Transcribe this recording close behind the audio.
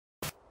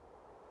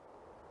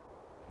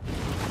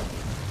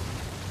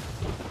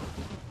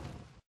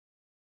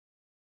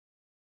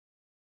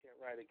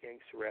write a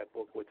gangster rap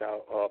book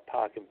without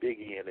Pac and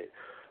Biggie in it.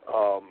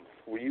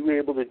 Were you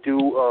able to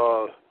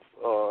do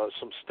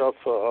some stuff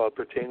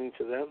pertaining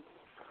to them?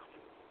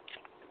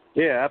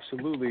 Yeah,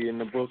 absolutely. In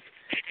the book,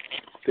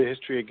 The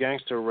History of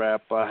Gangster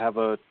Rap, I have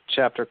a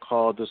chapter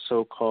called The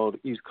So-Called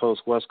East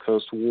Coast-West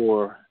Coast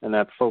War, and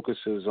that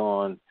focuses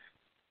on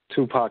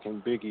Tupac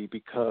and Biggie,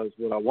 because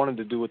what I wanted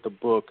to do with the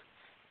book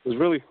was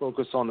really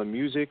focus on the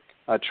music.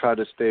 I tried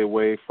to stay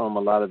away from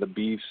a lot of the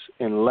beefs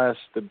unless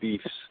the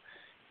beefs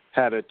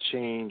had a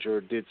change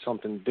or did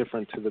something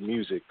different to the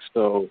music.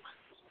 So,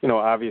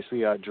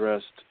 obviously I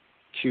addressed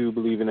Q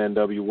Believe in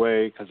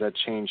NWA because that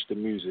changed the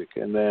music.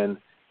 And then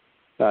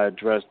I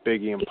addressed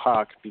Biggie and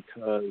Pac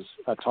because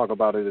I talk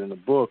about it in the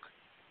book,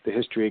 The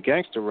History of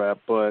Gangster Rap.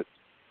 But,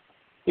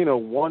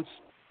 once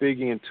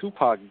Biggie and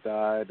Tupac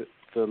died,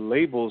 the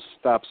labels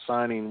stopped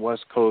signing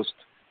West Coast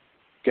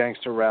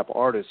gangster rap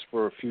artists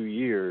for a few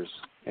years.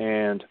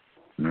 And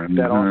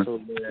that also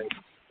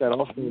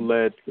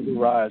led to the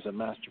rise of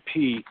Master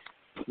P,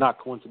 not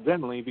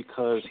coincidentally,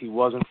 because he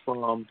wasn't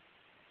from,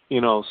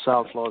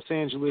 South Los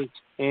Angeles,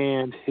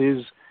 and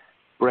his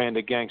brand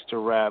of gangster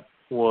rap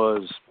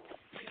was,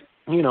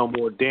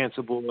 more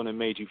danceable and it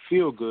made you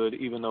feel good,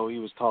 even though he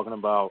was talking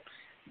about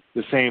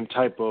the same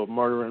type of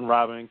murdering,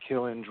 robbing,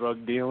 killing,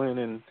 drug dealing,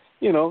 and,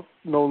 No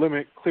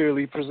Limit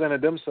clearly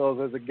presented themselves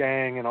as a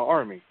gang and an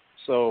army.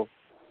 So,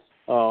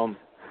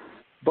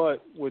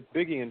 but with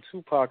Biggie and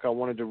Tupac, I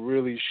wanted to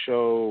really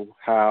show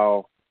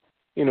how,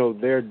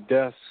 their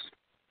deaths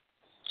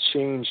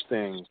changed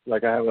things.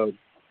 Like I have a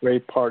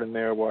great part in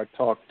there where I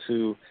talked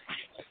to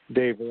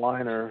Dave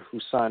Weiner, who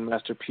signed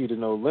Master P to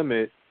No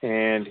Limit,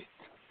 and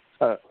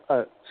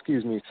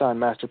signed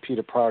Master P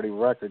to Priority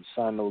Records,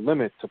 signed No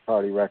Limit to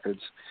Priority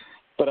Records.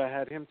 But I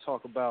had him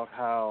talk about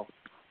how,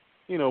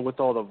 with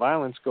all the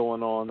violence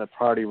going on, that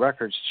Priority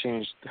Records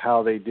changed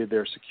how they did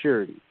their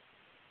security.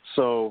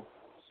 So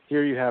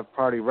here you have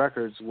Priority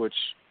Records, which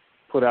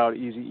put out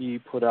Eazy-E,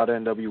 put out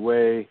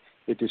NWA.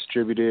 It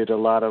distributed a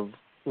lot of,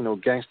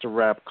 gangster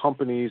rap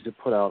companies. It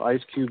put out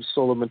Ice Cube's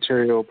solo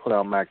material, put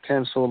out Mac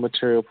 10 solo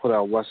material, put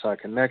out West Side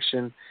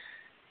Connection.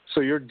 So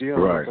you're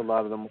dealing with a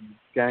lot of the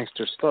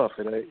gangster stuff.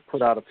 And they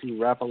put out a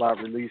few Rap-A-Lot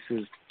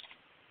releases.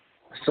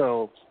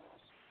 So,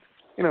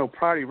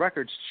 Priority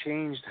Records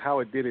changed how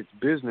it did its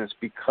business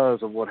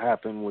because of what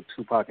happened with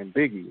Tupac and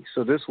Biggie.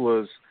 So this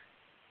was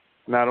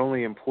not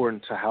only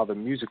important to how the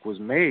music was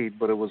made,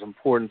 but it was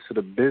important to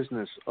the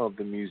business of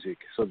the music.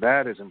 So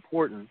that is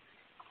important.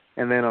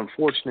 And then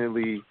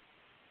unfortunately,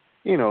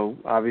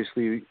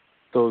 obviously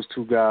those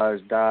two guys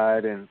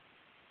died, and,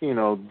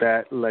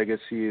 that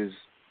legacy is,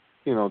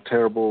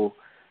 terrible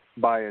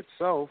by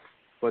itself.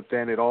 But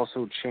then it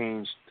also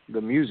changed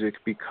the music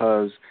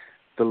because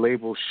the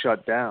label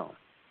shut down.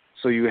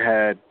 So you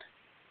had,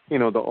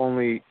 the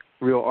only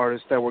real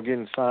artists that were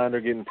getting signed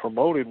or getting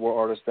promoted were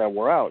artists that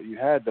were out. You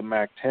had the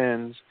Mac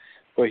 10s,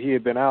 but he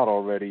had been out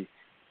already.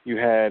 You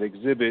had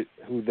Exhibit,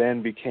 who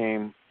then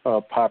became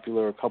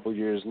popular a couple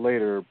years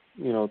later,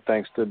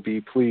 thanks to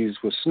Be Pleased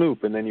with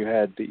Snoop. And then you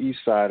had the East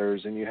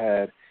Siders, and you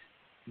had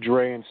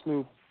Dre and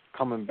Snoop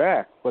coming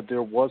back. But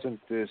there wasn't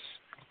this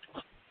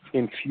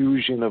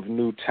infusion of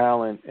new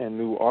talent and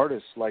new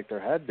artists like there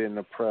had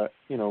been,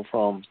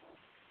 from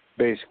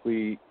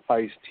basically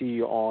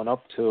Ice-T on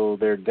up till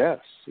their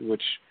deaths,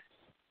 which,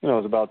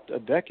 is about a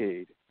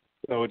decade.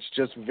 So it's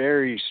just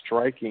very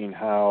striking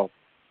how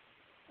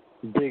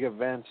big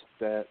events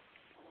that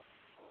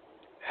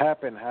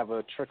happen have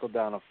a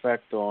trickle-down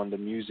effect on the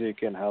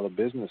music and how the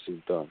business is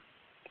done.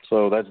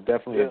 So that's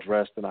definitely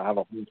addressed, and I have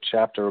a whole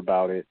chapter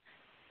about it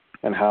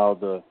and how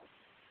the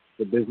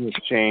business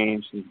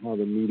changed and how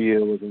the media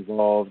was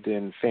involved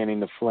in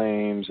fanning the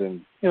flames.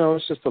 And,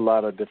 it's just a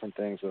lot of different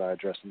things that I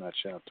address in that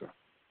chapter.